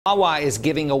Wawa is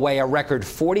giving away a record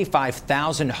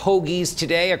 45,000 hoagies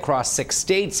today across 6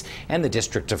 states and the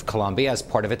District of Columbia as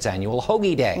part of its annual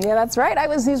Hoagie Day. Yeah, that's right.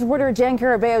 Eyewitness News reporter Jan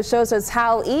Carabeo shows us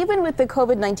how, even with the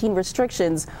COVID-19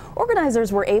 restrictions,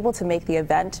 organizers were able to make the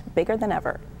event bigger than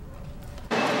ever.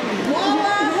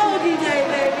 Wawa Hoagie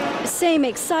Day, baby! Same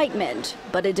excitement,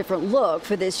 but a different look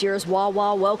for this year's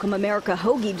Wawa Welcome America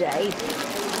Hoagie Day.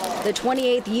 The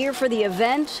 28th year for the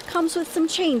event comes with some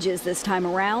changes this time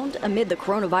around amid the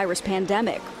coronavirus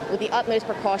pandemic. With the utmost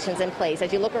precautions in place,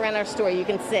 as you look around our store, you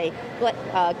can see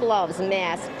gloves,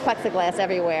 masks, plexiglass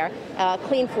everywhere,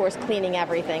 Clean Force cleaning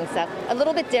everything. So a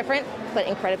little bit different, but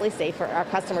incredibly safe for our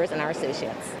customers and our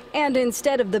associates. And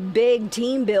instead of the big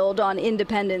team build on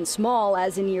Independence Mall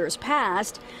as in years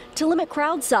past, to limit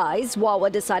crowd size, Wawa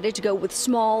decided to go with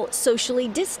small, socially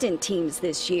distant teams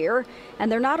this year. And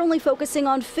they're not only focusing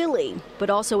on Philly, but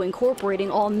also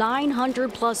incorporating all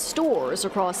 900 plus stores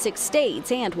across 6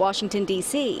 states and Washington,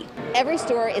 D.C. Every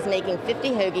store is making 50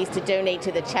 hoagies to donate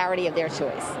to the charity of their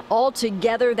choice.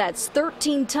 Altogether, that's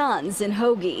 13 tons in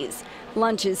hoagies.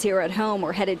 Lunches here at home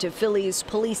are headed to Philly's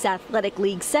Police Athletic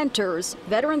League centers,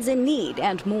 veterans in need,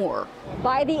 and more.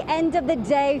 By the end of the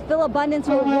day, Phil Abundance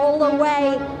will roll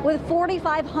away with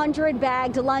 4,500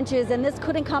 bagged lunches, and this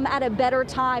couldn't come at a better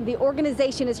time. The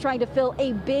organization is trying to fill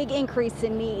a big increase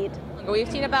in need. We've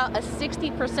seen about a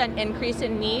 60% increase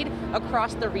in need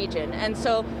across the region. And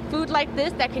so food like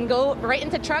this that can go right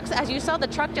into trucks, as you saw, the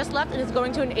truck just left and is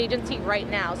going to an agency right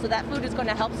now. So that food is going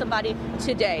to help somebody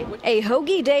today. A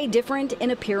Hoagie Day different in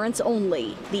appearance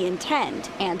only. The intent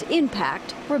and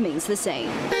impact remains the same.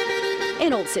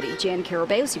 In Old City, Jan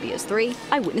Carabeo, CBS 3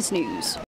 Eyewitness News.